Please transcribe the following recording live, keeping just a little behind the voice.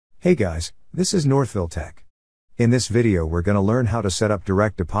Hey guys, this is Northville Tech. In this video we're going to learn how to set up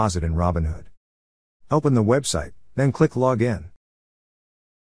direct deposit in Robinhood. Open the website, then click Login.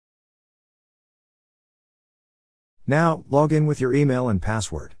 Now, log in with your email and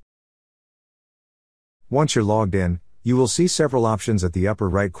password. Once you're logged in, you will see several options at the upper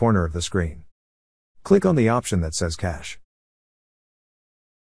right corner of the screen. Click on the option that says Cash.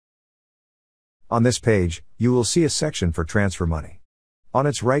 On this page, you will see a section for transfer money. On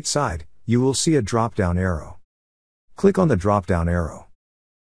its right side, you will see a drop-down arrow. Click on the drop-down arrow.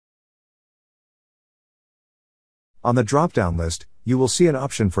 On the drop-down list, you will see an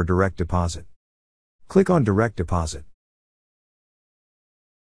option for direct deposit. Click on Direct Deposit.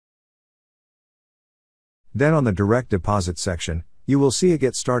 Then on the Direct Deposit section, you will see a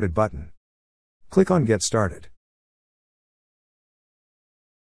Get Started button. Click on Get Started.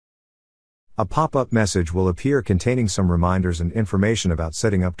 A pop-up message will appear containing some reminders and information about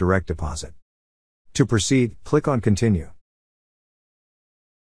setting up direct deposit. To proceed, click on Continue.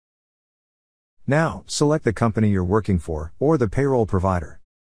 Now, select the company you're working for, or the payroll provider.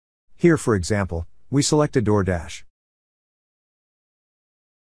 Here, for example, we selected DoorDash.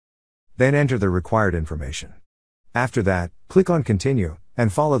 Then enter the required information. After that, click on Continue,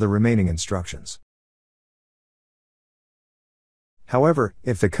 and follow the remaining instructions. However,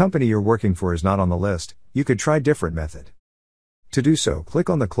 if the company you're working for is not on the list, you could try different method. To do so, click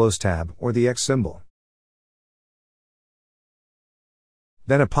on the Close tab, or the X symbol.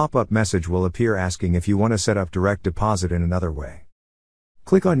 Then a pop-up message will appear asking if you want to set up direct deposit in another way.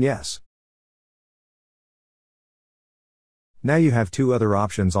 Click on Yes. Now you have two other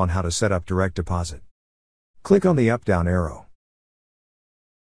options on how to set up direct deposit. Click on the up-down arrow.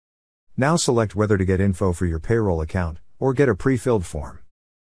 Now select whether to get info for your payroll account, or get a pre-filled form.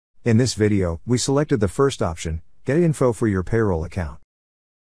 In this video, we selected the first option, Get Info for your payroll account.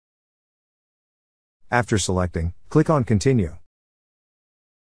 After selecting, click on Continue.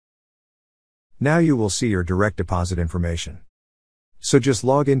 Now you will see your direct deposit information. So just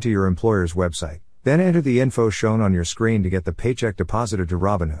log into your employer's website, then enter the info shown on your screen to get the paycheck deposited to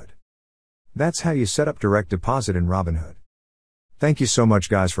Robinhood. That's how you set up direct deposit in Robinhood. Thank you so much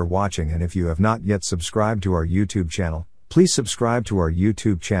guys for watching, and if you have not yet subscribed to our YouTube channel, please subscribe to our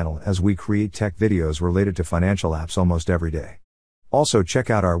YouTube channel as we create tech videos related to financial apps almost every day. Also check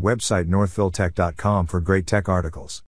out our website northvilletech.com for great tech articles.